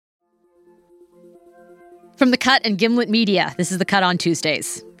From The Cut and Gimlet Media, this is The Cut on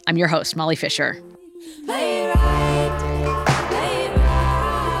Tuesdays. I'm your host, Molly Fisher. Play it right. Play it right.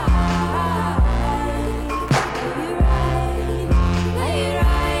 Play it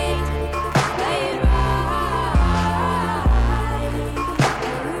right. Play it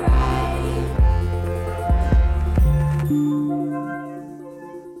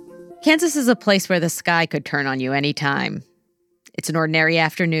right. Kansas is a place where the sky could turn on you anytime. It's an ordinary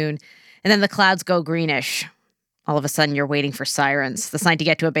afternoon, and then the clouds go greenish. All of a sudden, you're waiting for sirens, the sign to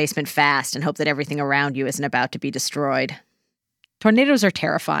get to a basement fast and hope that everything around you isn't about to be destroyed. Tornadoes are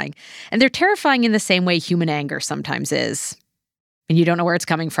terrifying, and they're terrifying in the same way human anger sometimes is. And you don't know where it's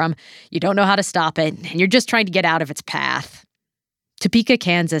coming from, you don't know how to stop it, and you're just trying to get out of its path. Topeka,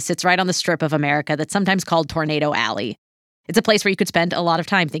 Kansas sits right on the strip of America that's sometimes called Tornado Alley. It's a place where you could spend a lot of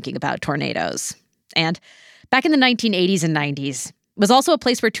time thinking about tornadoes. And back in the 1980s and 90s, it was also a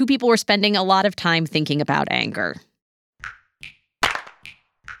place where two people were spending a lot of time thinking about anger.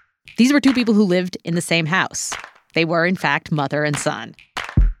 These were two people who lived in the same house. They were, in fact, mother and son.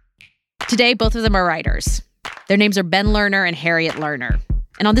 Today, both of them are writers. Their names are Ben Lerner and Harriet Lerner.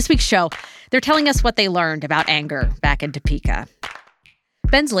 And on this week's show, they're telling us what they learned about anger back in Topeka.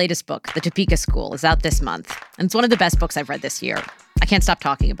 Ben's latest book, The Topeka School, is out this month, and it's one of the best books I've read this year. I can't stop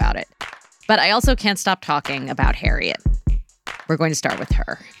talking about it. But I also can't stop talking about Harriet. We're going to start with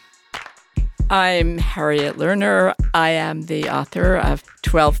her. I'm Harriet Lerner. I am the author of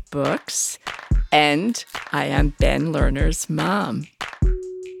 12 books, and I am Ben Lerner's mom.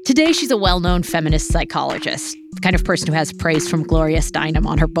 Today, she's a well-known feminist psychologist, the kind of person who has praise from Gloria Steinem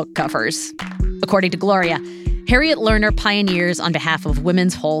on her book covers. According to Gloria, Harriet Lerner pioneers on behalf of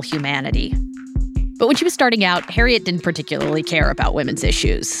women's whole humanity. But when she was starting out, Harriet didn't particularly care about women's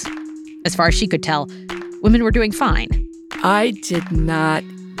issues. As far as she could tell, women were doing fine. I did not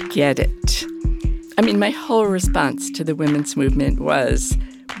get it. I mean, my whole response to the women's movement was,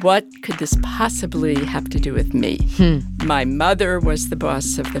 what could this possibly have to do with me? My mother was the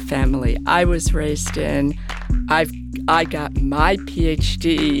boss of the family I was raised in. I got my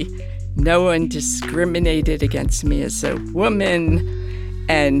PhD. No one discriminated against me as a woman.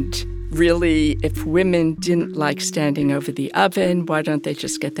 And really, if women didn't like standing over the oven, why don't they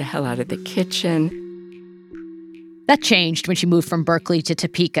just get the hell out of the kitchen? That changed when she moved from Berkeley to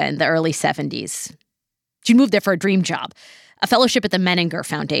Topeka in the early 70s. She moved there for a dream job, a fellowship at the Menninger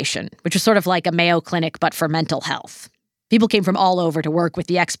Foundation, which was sort of like a Mayo Clinic but for mental health. People came from all over to work with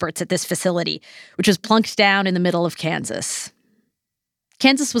the experts at this facility, which was plunked down in the middle of Kansas.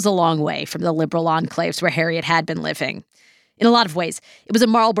 Kansas was a long way from the liberal enclaves where Harriet had been living. In a lot of ways, it was a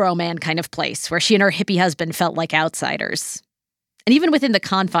Marlboro Man kind of place where she and her hippie husband felt like outsiders. And even within the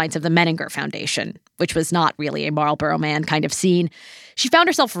confines of the Menninger Foundation, which was not really a Marlboro Man kind of scene, she found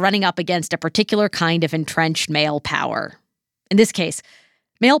herself running up against a particular kind of entrenched male power. In this case,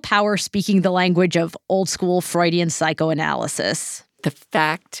 male power speaking the language of old-school Freudian psychoanalysis. The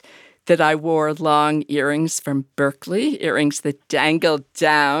fact that I wore long earrings from Berkeley, earrings that dangled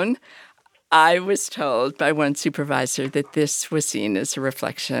down, I was told by one supervisor that this was seen as a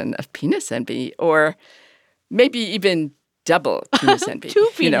reflection of penis envy, or maybe even double penis envy. Two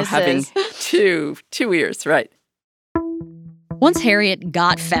penises. You know, having two ears, right. Once Harriet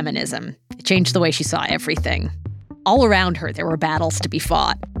got feminism, it changed the way she saw everything. All around her, there were battles to be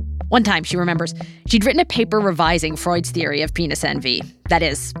fought. One time, she remembers, she'd written a paper revising Freud's theory of penis envy. That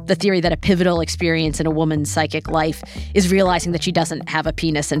is, the theory that a pivotal experience in a woman's psychic life is realizing that she doesn't have a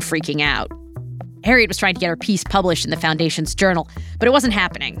penis and freaking out. Harriet was trying to get her piece published in the Foundation's journal, but it wasn't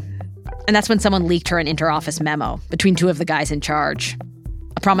happening. And that's when someone leaked her an inter-office memo between two of the guys in charge.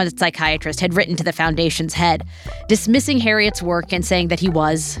 A prominent psychiatrist had written to the Foundation's head, dismissing Harriet's work and saying that he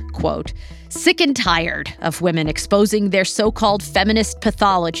was, quote, sick and tired of women exposing their so-called feminist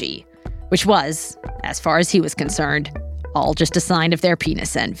pathology, which was, as far as he was concerned, all just a sign of their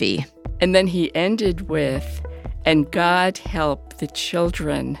penis envy. And then he ended with, and God help the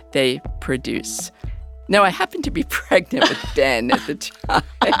children they produce. Now, I happened to be pregnant with Ben at the time.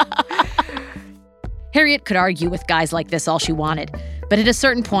 Harriet could argue with guys like this all she wanted, but at a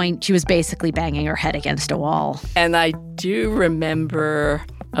certain point, she was basically banging her head against a wall. And I do remember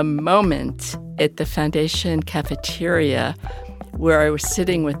a moment at the Foundation cafeteria where I was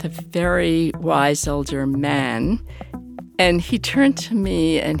sitting with a very wise older man, and he turned to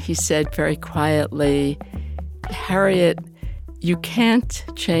me and he said very quietly, Harriet, you can't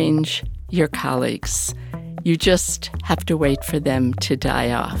change your colleagues. You just have to wait for them to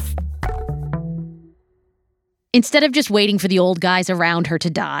die off. Instead of just waiting for the old guys around her to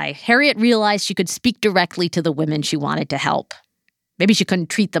die, Harriet realized she could speak directly to the women she wanted to help. Maybe she couldn't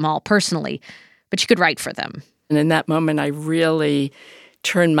treat them all personally, but she could write for them. And in that moment, I really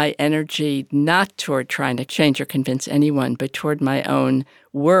turned my energy not toward trying to change or convince anyone, but toward my own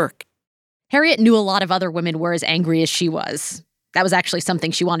work. Harriet knew a lot of other women were as angry as she was. That was actually something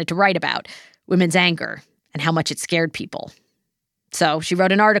she wanted to write about, women's anger and how much it scared people. So she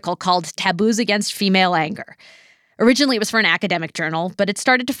wrote an article called Taboos Against Female Anger. Originally, it was for an academic journal, but it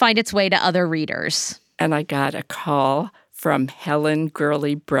started to find its way to other readers. And I got a call from Helen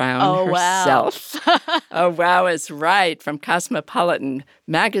Gurley Brown herself. Wow. Oh, wow is right, from Cosmopolitan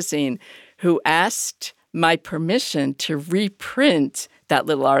magazine, who asked my permission to reprint that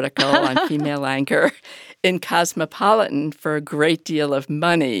little article on female anger in Cosmopolitan for a great deal of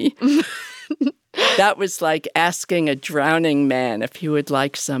money. That was like asking a drowning man if he would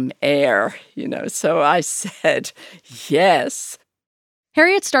like some air, So I said, yes.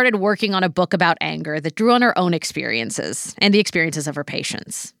 Harriet started working on a book about anger that drew on her own experiences and the experiences of her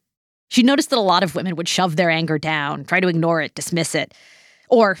patients. She noticed that a lot of women would shove their anger down, try to ignore it, dismiss it.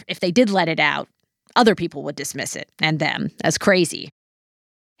 Or if they did let it out, other people would dismiss it, and them, as crazy.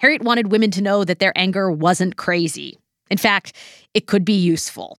 Harriet wanted women to know that their anger wasn't crazy. In fact, it could be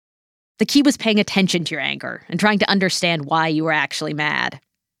useful. The key was paying attention to your anger and trying to understand why you were actually mad.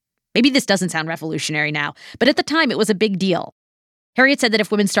 Maybe this doesn't sound revolutionary now, but at the time it was a big deal. Harriet said that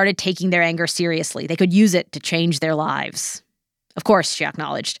if women started taking their anger seriously, they could use it to change their lives. Of course, she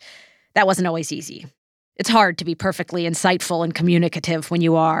acknowledged, that wasn't always easy. It's hard to be perfectly insightful and communicative when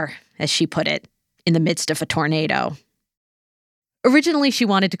you are, as she put it, in the midst of a tornado. Originally, she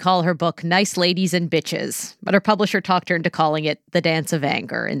wanted to call her book Nice Ladies and Bitches, but her publisher talked her into calling it The Dance of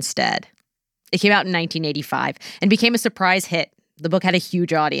Anger instead. It came out in 1985 and became a surprise hit. The book had a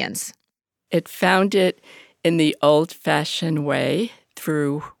huge audience. It found it in the old-fashioned way,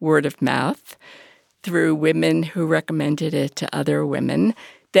 through word of mouth, through women who recommended it to other women.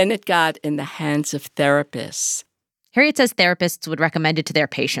 Then it got in the hands of therapists. Harriet says therapists would recommend it to their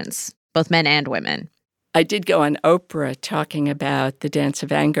patients, both men and women. I did go on Oprah talking about the dance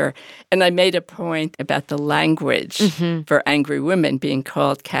of anger, and I made a point about the language for angry women being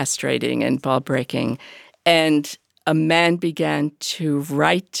called castrating and ball-breaking. And a man began to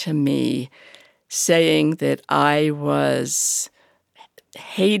write to me saying that I was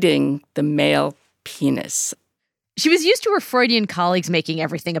hating the male penis. She was used to her Freudian colleagues making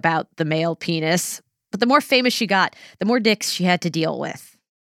everything about the male penis, but the more famous she got, the more dicks she had to deal with.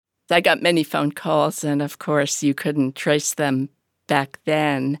 I got many phone calls, and of course, you couldn't trace them back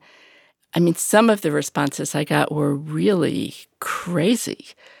then. I mean, some of the responses I got were really crazy.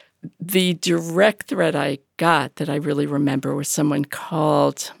 The direct threat I got that I really remember was someone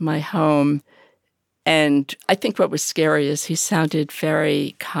called my home, and I think what was scary is he sounded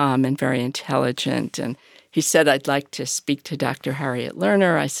very calm and very intelligent, and he said, I'd like to speak to Dr. Harriet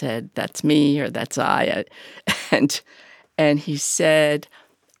Lerner. I said, that's me or that's I. And he said,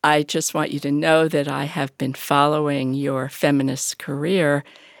 I just want you to know that I have been following your feminist career,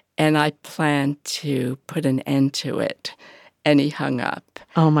 and I plan to put an end to it. And he hung up.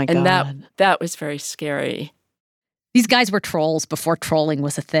 Oh, my God. And that was very scary. These guys were trolls before trolling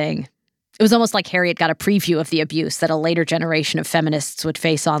was a thing. It was almost like Harriet got a preview of the abuse that a later generation of feminists would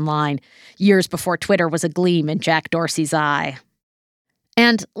face online, years before Twitter was a gleam in Jack Dorsey's eye.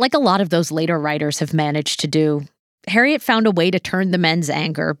 And like a lot of those later writers have managed to do, Harriet found a way to turn the men's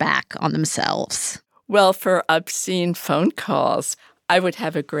anger back on themselves. Well, for obscene phone calls, I would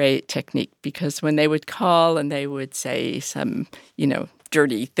have a great technique because when they would call and they would say some,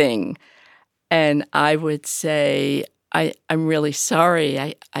 dirty thing, and I would say, I'm really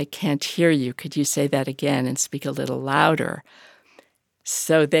sorry, I can't hear you. Could you say that again and speak a little louder?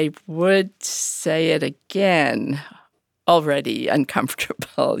 So they would say it again, already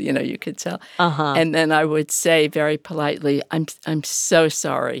uncomfortable, you could tell. And then I would say very politely, I'm so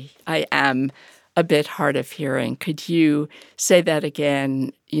sorry. I am a bit hard of hearing. Could you say that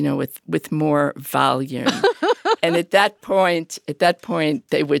again, with more volume? And at that point,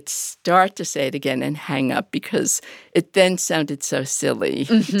 they would start to say it again and hang up because it then sounded so silly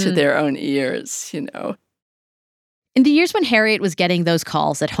to their own ears, In the years when Harriet was getting those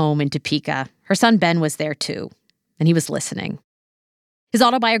calls at home in Topeka, her son Ben was there too, and he was listening. His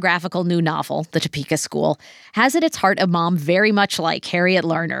autobiographical new novel, The Topeka School, has at its heart a mom very much like Harriet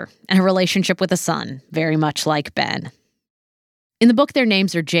Lerner and a relationship with a son very much like Ben. In the book, their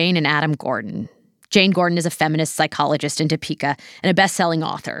names are Jane and Adam Gordon. Jane Gordon is a feminist psychologist in Topeka and a best-selling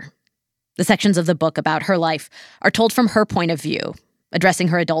author. The sections of the book about her life are told from her point of view, addressing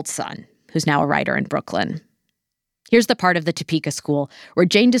her adult son, who's now a writer in Brooklyn. Here's the part of the Topeka School where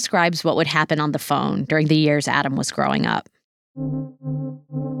Jane describes what would happen on the phone during the years Adam was growing up.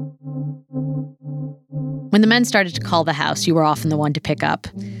 When the men started to call the house, you were often the one to pick up.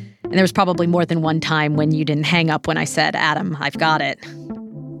 And there was probably more than one time when you didn't hang up when I said, Adam, I've got it.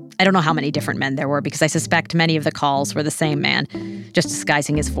 I don't know how many different men there were because I suspect many of the calls were the same man, just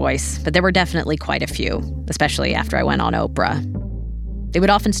disguising his voice. But there were definitely quite a few, especially after I went on Oprah. They would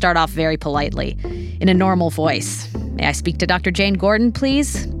often start off very politely, in a normal voice. May I speak to Dr. Jane Gordon,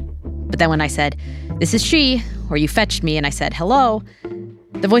 please? But then when I said, this is she, or you fetched me, and I said, hello,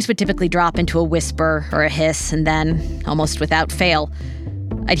 the voice would typically drop into a whisper or a hiss, and then, almost without fail,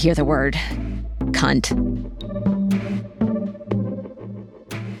 I'd hear the word, cunt.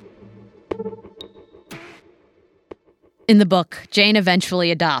 In the book, Jane eventually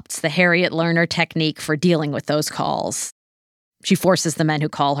adopts the Harriet Lerner technique for dealing with those calls. She forces the men who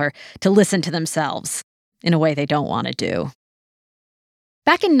call her to listen to themselves in a way they don't want to do.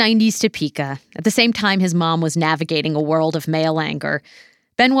 Back in 90s Topeka, at the same time his mom was navigating a world of male anger,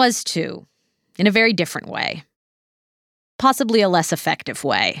 Ben was too, in a very different way. Possibly a less effective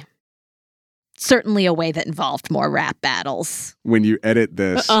way. Certainly a way that involved more rap battles. When you edit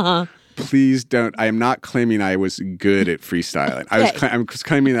this, please don't. I am not claiming I was good at freestyling. I'm just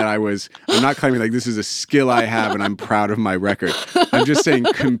claiming that I'm not claiming like this is a skill I have and I'm proud of my record. I'm just saying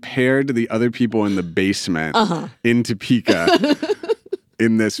compared to the other people in the basement in Topeka,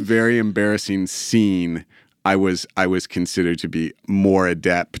 in this very embarrassing scene, I was considered to be more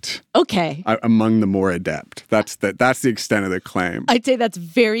adept. Okay. Among the more adept. That's the extent of the claim. I'd say that's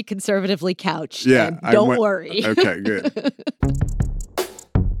very conservatively couched. Yeah. Don't worry. Okay, good.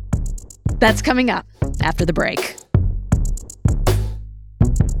 That's coming up after the break.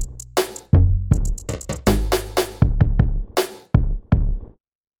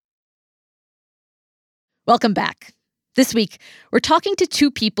 Welcome back. This week, we're talking to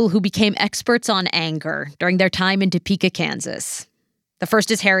two people who became experts on anger during their time in Topeka, Kansas. The first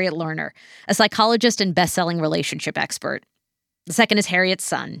is Harriet Lerner, a psychologist and best-selling relationship expert. The second is Harriet's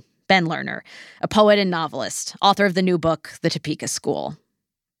son, Ben Lerner, a poet and novelist, author of the new book, The Topeka School.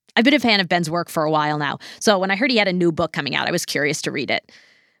 I've been a fan of Ben's work for a while now, so when I heard he had a new book coming out, I was curious to read it.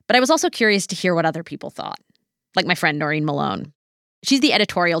 But I was also curious to hear what other people thought, like my friend Noreen Malone. She's the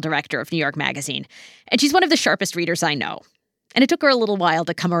editorial director of New York Magazine, and she's one of the sharpest readers I know. And it took her a little while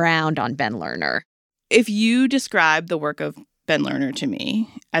to come around on Ben Lerner. If you describe the work of Ben Lerner to me,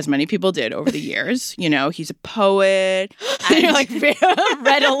 as many people did over the years, he's a poet. And You're like,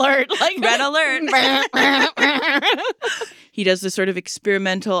 red alert. Like, red alert. He does this sort of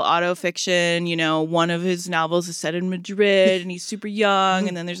experimental autofiction. One of his novels is set in Madrid and he's super young.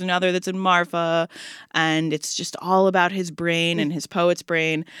 And then there's another that's in Marfa. And it's just all about his brain and his poet's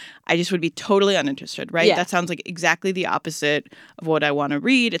brain. I just would be totally uninterested, right? Yeah. That sounds like exactly the opposite of what I want to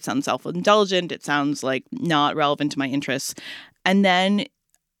read. It sounds self-indulgent. It sounds like not relevant to my interests. And then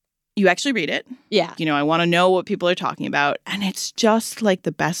you actually read it. Yeah. I want to know what people are talking about. And it's just like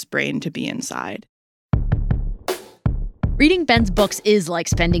the best brain to be inside. Reading Ben's books is like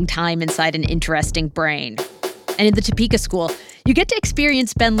spending time inside an interesting brain. And in the Topeka School, you get to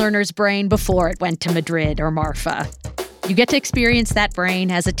experience Ben Lerner's brain before it went to Madrid or Marfa. You get to experience that brain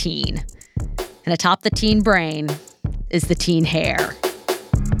as a teen. And atop the teen brain is the teen hair.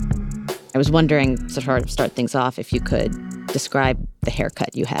 I was wondering, to start things off, if you could describe the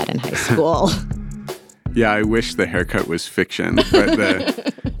haircut you had in high school. Yeah, I wish the haircut was fiction, but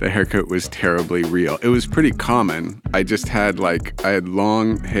the haircut was terribly real. It was pretty common. I just had I had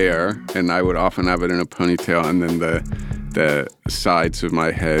long hair, and I would often have it in a ponytail, and then the sides of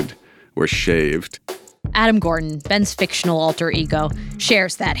my head were shaved. Adam Gordon, Ben's fictional alter ego,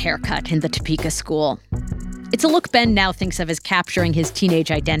 shares that haircut in the Topeka School. It's a look Ben now thinks of as capturing his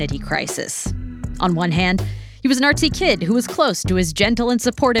teenage identity crisis. On one hand, he was an artsy kid who was close to his gentle and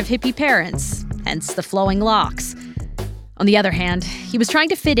supportive hippie parents, hence the flowing locks. On the other hand, he was trying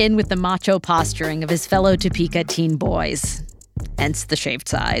to fit in with the macho posturing of his fellow Topeka teen boys, hence the shaved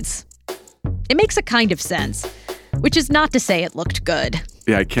sides. It makes a kind of sense, which is not to say it looked good.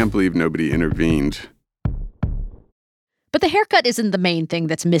 Yeah, I can't believe nobody intervened. But the haircut isn't the main thing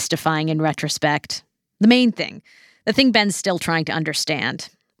that's mystifying in retrospect. The main thing, the thing Ben's still trying to understand,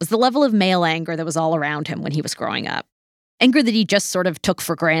 was the level of male anger that was all around him when he was growing up. Anger that he just sort of took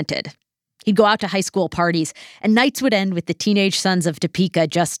for granted. He'd go out to high school parties, and nights would end with the teenage sons of Topeka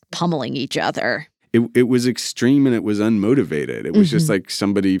just pummeling each other. It was extreme and it was unmotivated. It was just like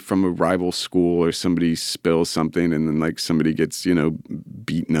somebody from a rival school or somebody spills something and then somebody gets,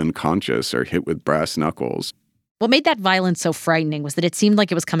 beaten unconscious or hit with brass knuckles. What made that violence so frightening was that it seemed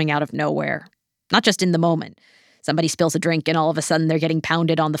like it was coming out of nowhere. Not just in the moment. Somebody spills a drink and all of a sudden they're getting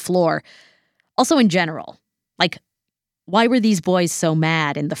pounded on the floor. Also in general. Why were these boys so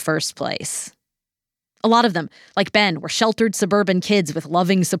mad in the first place? A lot of them, like Ben, were sheltered suburban kids with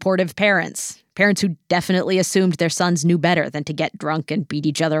loving, supportive parents. Parents who definitely assumed their sons knew better than to get drunk and beat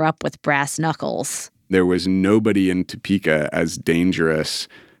each other up with brass knuckles. There was nobody in Topeka as dangerous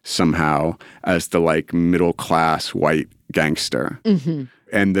somehow as the middle-class white gangster. Mm-hmm.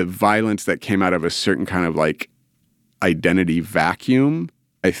 And the violence that came out of a certain kind of identity vacuum,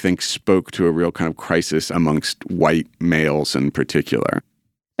 I think spoke to a real kind of crisis amongst white males in particular.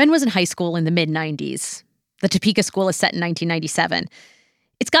 Ben was in high school in the mid-90s. The Topeka School is set in 1997.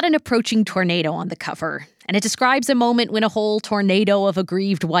 It's got an approaching tornado on the cover, and it describes a moment when a whole tornado of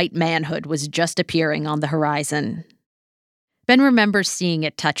aggrieved white manhood was just appearing on the horizon. Ben remembers seeing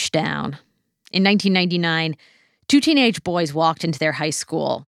it touch down. In 1999, 2 teenage boys walked into their high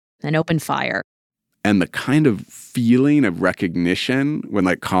school and opened fire. And the kind of feeling of recognition when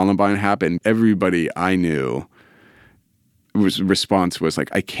Columbine happened, everybody I knew response was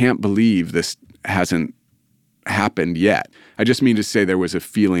I can't believe this hasn't happened yet. I just mean to say there was a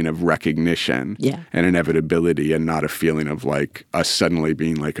feeling of recognition and inevitability, and not a feeling of us suddenly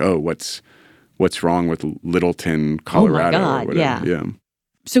being oh, what's wrong with Littleton, Colorado, oh my God, or whatever. Yeah.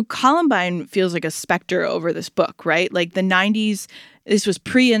 So Columbine feels like a specter over this book, right? The 90s, this was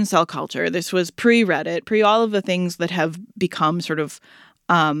pre-incel culture. This was pre-Reddit, pre all of the things that have become sort of,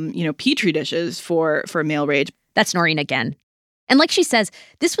 petri dishes for male rage. That's Noreen again. And like she says,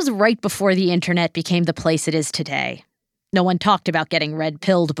 this was right before the internet became the place it is today. No one talked about getting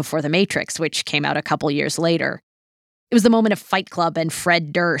red-pilled before The Matrix, which came out a couple years later. It was the moment of Fight Club and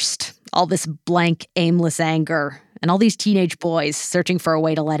Fred Durst, all this blank, aimless anger, and all these teenage boys searching for a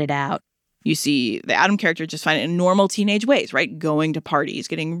way to let it out. You see the Adam character just find it in normal teenage ways, right? Going to parties,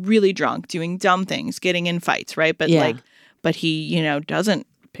 getting really drunk, doing dumb things, getting in fights, right? But but he, doesn't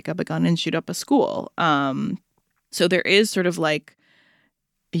pick up a gun and shoot up a school. So there is sort of at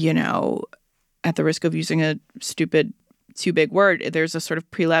the risk of using a stupid too big word, there's a sort of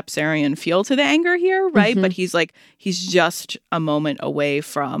prelapsarian feel to the anger here, right? Mm-hmm. But he's just a moment away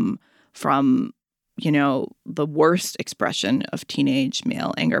from the worst expression of teenage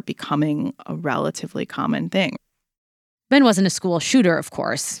male anger becoming a relatively common thing. Ben wasn't a school shooter, of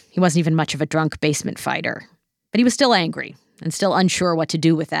course. He wasn't even much of a drunk basement fighter. But he was still angry and still unsure what to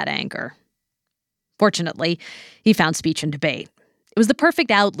do with that anger. Fortunately, he found speech and debate. It was the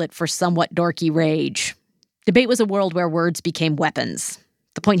perfect outlet for somewhat dorky rage. Debate was a world where words became weapons.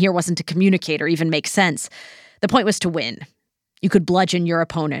 The point here wasn't to communicate or even make sense. The point was to win. You could bludgeon your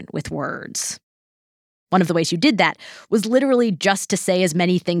opponent with words. One of the ways you did that was literally just to say as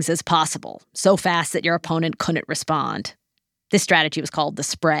many things as possible, so fast that your opponent couldn't respond. This strategy was called the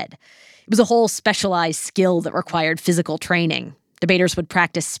spread. It was a whole specialized skill that required physical training. Debaters would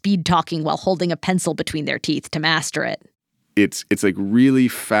practice speed talking while holding a pencil between their teeth to master it. It's really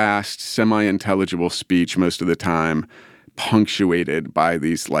fast, semi-intelligible speech most of the time, punctuated by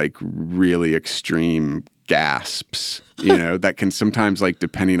these really extreme gasps, that can sometimes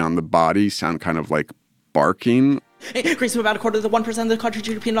depending on the body sound kind of barking. Increase from about a quarter to 1% of the country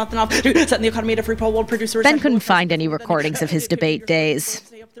GDP, not enough to set the economy to free pro world producers. Ben couldn't find any recordings of his debate days.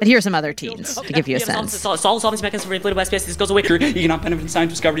 But here's some other teens to give you a sense. Solve these mechanisms for inflated West Space. This goes away. Economic benefit and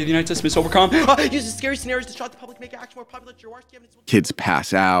science discovery of the United States must overcome. Uses scary scenarios to shock the public, make action more popular. Kids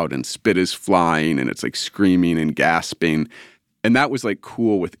pass out and spit is flying and it's screaming and gasping. And that was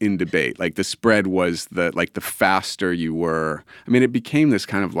cool within debate. The spread was the faster you were. I mean, it became this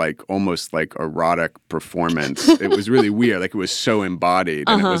kind of almost erotic performance. It was really weird. It was so embodied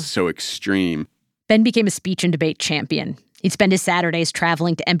and it was so extreme. Ben became a speech and debate champion. He'd spend his Saturdays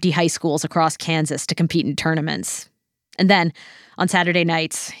traveling to empty high schools across Kansas to compete in tournaments. And then, on Saturday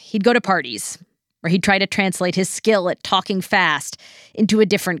nights, he'd go to parties where he'd try to translate his skill at talking fast into a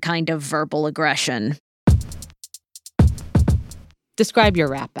different kind of verbal aggression. Describe your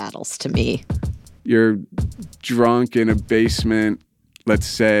rap battles to me. You're drunk in a basement, let's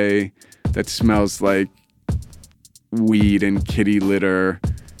say, that smells like weed and kitty litter,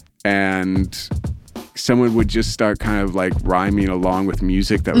 and someone would just start kind of rhyming along with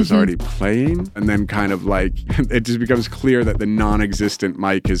music that was already playing, and then kind of it just becomes clear that the non-existent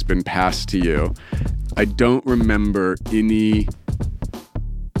mic has been passed to you. I don't remember any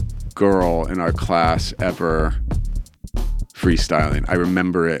girl in our class ever freestyling. I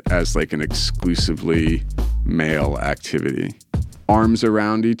remember it as an exclusively male activity. Arms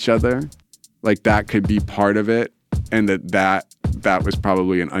around each other, that could be part of it, and that was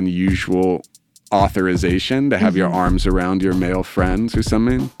probably an unusual authorization to have your arms around your male friends or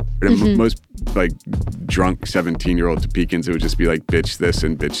something. Most drunk 17-year-old Topekans, it would just be bitch this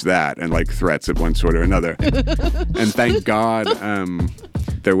and bitch that, and threats of one sort or another. And thank God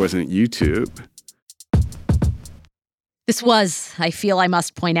there wasn't YouTube. This was, I feel I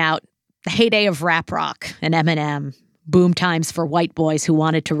must point out, the heyday of rap rock and Eminem, boom times for white boys who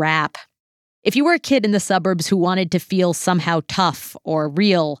wanted to rap. If you were a kid in the suburbs who wanted to feel somehow tough or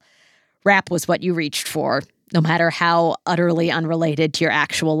real, rap was what you reached for, no matter how utterly unrelated to your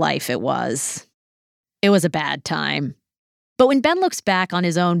actual life it was. It was a bad time. But when Ben looks back on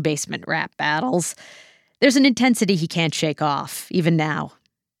his own basement rap battles, there's an intensity he can't shake off, even now.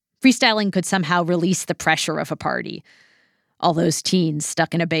 Freestyling could somehow release the pressure of a party. All those teens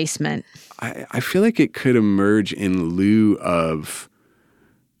stuck in a basement. I feel like it could emerge in lieu of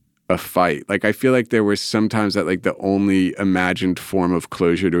a fight. Like, I feel like there were sometimes that, like, the only imagined form of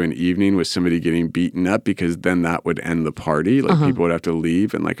closure to an evening was somebody getting beaten up, because then that would end the party. Like, people would have to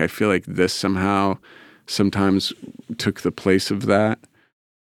leave. And, like, I feel like this somehow sometimes took the place of that.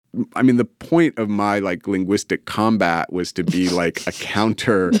 I mean, the point of my, like, linguistic combat was to be, like, a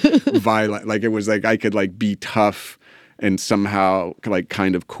counter violent. Like, it was like I could, like, be tough and somehow, like,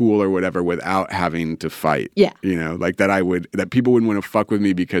 kind of cool or whatever without having to fight. Yeah. You know, like, that people wouldn't want to fuck with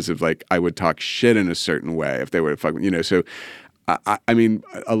me because of, like, I would talk shit in a certain way if they were to fuck with, you know. So, I mean,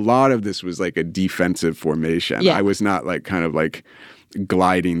 a lot of this was, like, a defensive formation. Yeah. I was not, like, kind of, like,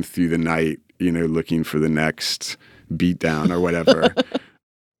 gliding through the night, you know, looking for the next beatdown or whatever.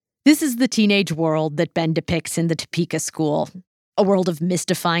 This is the teenage world that Ben depicts in the Topeka School. A world of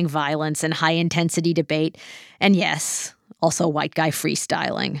mystifying violence and high-intensity debate. And yes, also white guy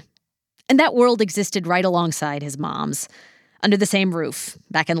freestyling. And that world existed right alongside his mom's, under the same roof,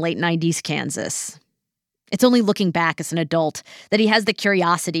 back in late 90s Kansas. It's only looking back as an adult that he has the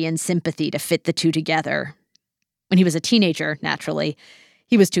curiosity and sympathy to fit the two together. When he was a teenager, naturally,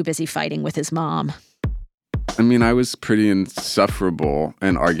 he was too busy fighting with his mom. I mean, I was pretty insufferable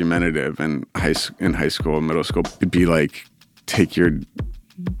and argumentative in high school and middle school. It'd be like, take your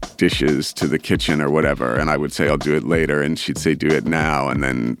dishes to the kitchen or whatever, and I would say I'll do it later, and she'd say do it now, and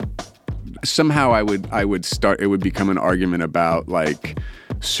then somehow I would start, it would become an argument about, like,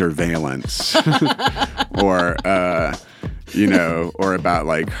 surveillance or you know, or about,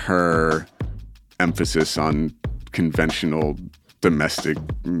 like, her emphasis on conventional domestic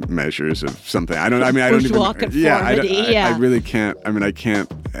measures of something. I don't even. Yeah, I really can't. I mean, I can't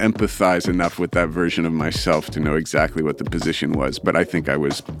empathize enough with that version of myself to know exactly what the position was. But I think I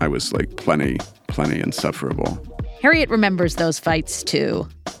was like plenty insufferable. Harriet remembers those fights too.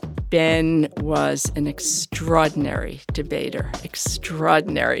 Ben was an extraordinary debater.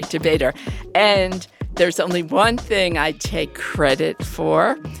 And there's only one thing I take credit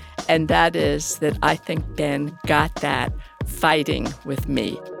for, and that is that I think Ben got that fighting with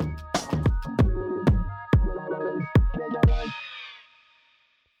me.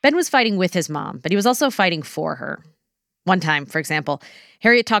 Ben was fighting with his mom, but he was also fighting for her. One time, for example,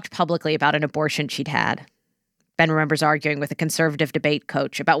 Harriet talked publicly about an abortion she'd had. Ben remembers arguing with a conservative debate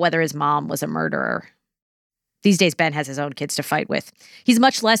coach about whether his mom was a murderer. These days, Ben has his own kids to fight with. He's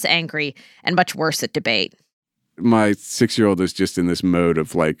much less angry and much worse at debate. My 6-year-old is just in this mode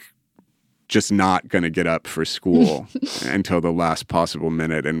of, like, just not going to get up for school until the last possible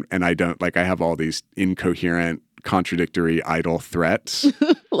minute. And I don't, like, I have all these incoherent, contradictory, idle threats.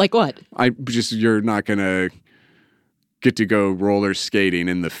 Like what? You're not going to get to go roller skating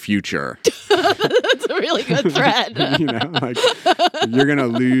in the future. That's a really good threat. You know, like, you're going to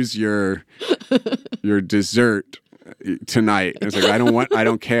lose your dessert tonight. And it's like, I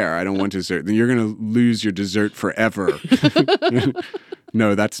don't care. I don't want dessert. Then you're going to lose your dessert forever.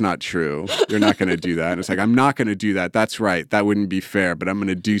 No, that's not true. You're not going to do that. And it's like, I'm not going to do that. That's right. That wouldn't be fair. But I'm going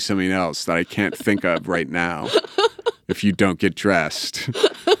to do something else that I can't think of right now if you don't get dressed.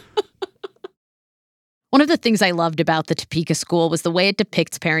 One of the things I loved about the Topeka School was the way it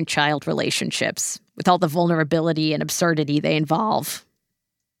depicts parent-child relationships, with all the vulnerability and absurdity they involve.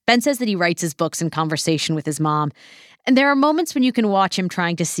 Ben says that he writes his books in conversation with his mom, and there are moments when you can watch him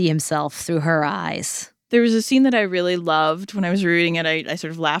trying to see himself through her eyes. There was a scene that I really loved when I was reading it. I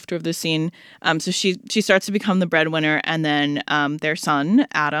sort of laughed over the scene. So she starts to become the breadwinner, and then their son,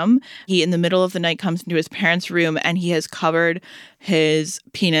 Adam, he in the middle of the night comes into his parents' room, and he has covered his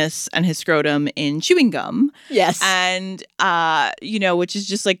penis and his scrotum in chewing gum. Yes. And, which is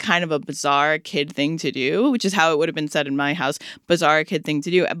just like kind of a bizarre kid thing to do, which is how it would have been said in my house, bizarre kid thing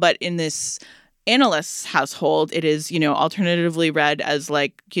to do. But in this analyst's household, it is, alternatively read as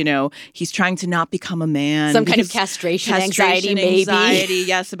like, he's trying to not become a man. Some kind of castration anxiety, maybe.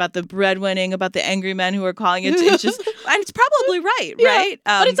 Yes, about the breadwinning, about the angry men who are calling it. It's just, and it's probably right, right?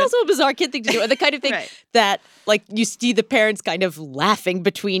 But it's also a bizarre kid thing to do. And the kind of thing that, like, you see the parents kind of laughing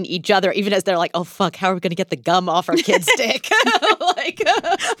between each other, even as they're like, oh, fuck, how are we going to get the gum off our kid's dick? Right,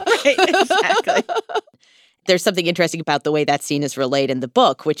 exactly. There's something interesting about the way that scene is relayed in the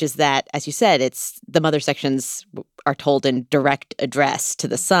book, which is that, as you said, it's the mother sections are told in direct address to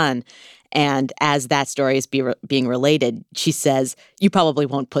the son. And as that story is being related, she says, you probably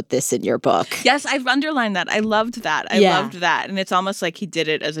won't put this in your book. Yes, I've underlined that. I loved that. I loved that. And it's almost like he did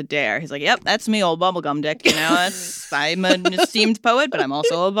it as a dare. He's like, yep, that's me, old bubblegum dick. You know, I'm an esteemed poet, but I'm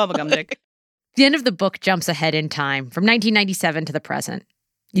also a bubblegum dick. The end of the book jumps ahead in time from 1997 to the present.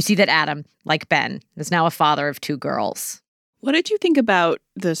 You see that Adam, like Ben, is now a father of 2 girls. What did you think about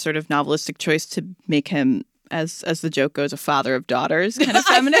the sort of novelistic choice to make him, as the joke goes, a father of daughters kind of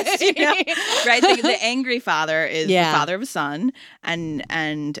feminist? You know? Right? The angry father is the father of a son,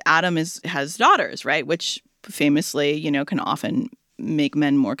 and Adam has daughters, right? Which famously, you know, can often make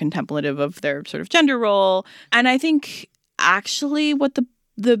men more contemplative of their sort of gender role. And I think actually what the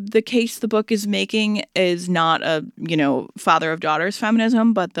case the book is making is not a, you know, father of daughters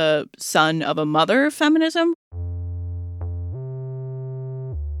feminism, but the son of a mother feminism.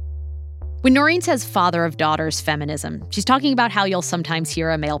 When Noreen says father of daughters feminism, she's talking about how you'll sometimes hear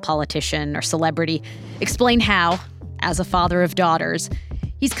a male politician or celebrity explain how, as a father of daughters,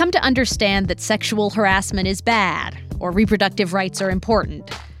 he's come to understand that sexual harassment is bad or reproductive rights are important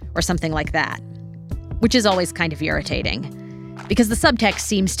or something like that, which is always kind of irritating. Because the subtext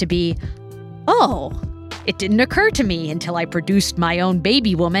seems to be, oh, it didn't occur to me until I produced my own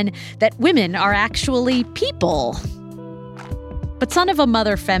baby woman that women are actually people. But son of a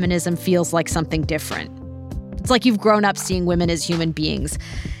mother feminism feels like something different. It's like you've grown up seeing women as human beings,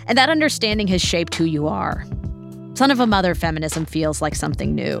 and that understanding has shaped who you are. Son of a mother feminism feels like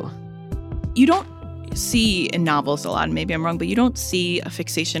something new. You don't see in novels a lot, and maybe I'm wrong, but you don't see a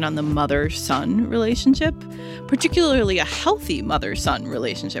fixation on the mother-son relationship, particularly a healthy mother-son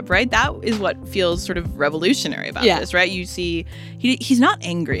relationship, right? That is what feels sort of revolutionary about this, right? You see, he's not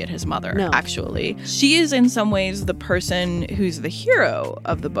angry at his mother, actually. She is in some ways the person who's the hero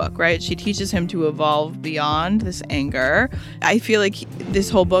of the book, right? She teaches him to evolve beyond this anger. I feel like this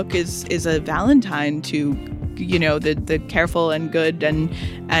whole book is a Valentine to, you know, the careful and good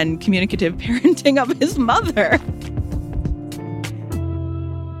and communicative parenting of his mother.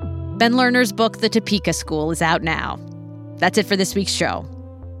 Ben Lerner's book, The Topeka School, is out now. That's it for this week's show.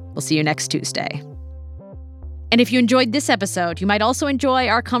 We'll see you next Tuesday. And if you enjoyed this episode, you might also enjoy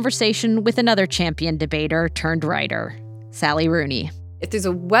our conversation with another champion debater turned writer, Sally Rooney. If there's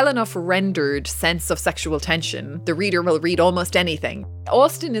a well enough rendered sense of sexual tension, the reader will read almost anything.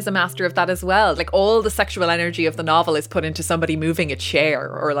 Austen is a master of that as well. Like, all the sexual energy of the novel is put into somebody moving a chair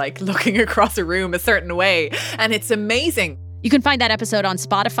or like looking across a room a certain way. And it's amazing. You can find that episode on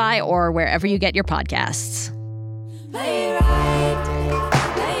Spotify or wherever you get your podcasts.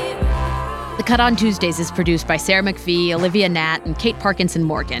 The Cut on Tuesdays is produced by Sarah McVie, Olivia Natt, and Kate Parkinson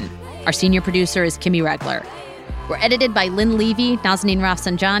Morgan. Our senior producer is Kimmy Regler. We're edited by Lynn Levy, Nazanin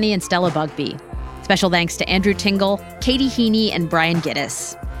Rafsanjani, and Stella Bugby. Special thanks to Andrew Tingle, Katie Heaney, and Brian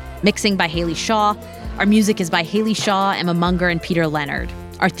Gittes. Mixing by Haley Shaw. Our music is by Haley Shaw, Emma Munger, and Peter Leonard.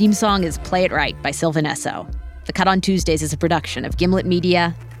 Our theme song is Play It Right by Sylvan Esso. The Cut on Tuesdays is a production of Gimlet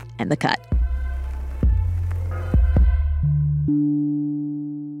Media and The Cut.